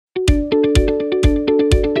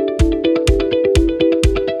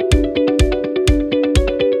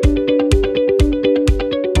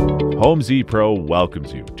Homezze Pro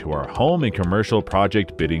welcomes you to our home and commercial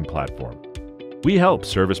project bidding platform. We help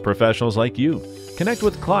service professionals like you connect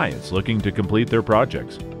with clients looking to complete their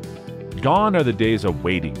projects. Gone are the days of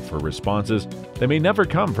waiting for responses that may never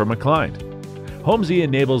come from a client. Homezze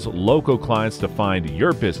enables local clients to find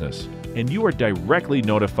your business, and you are directly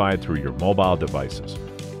notified through your mobile devices.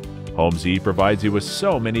 Homezze provides you with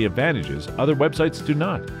so many advantages other websites do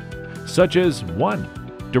not, such as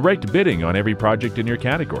 1. Direct bidding on every project in your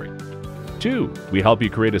category. 2. We help you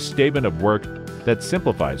create a statement of work that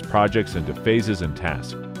simplifies projects into phases and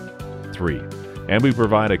tasks. 3. And we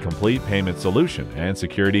provide a complete payment solution and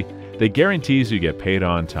security that guarantees you get paid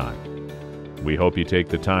on time. We hope you take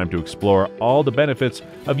the time to explore all the benefits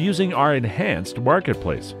of using our enhanced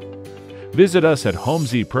marketplace. Visit us at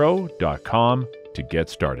homzeppro.com to get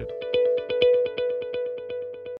started.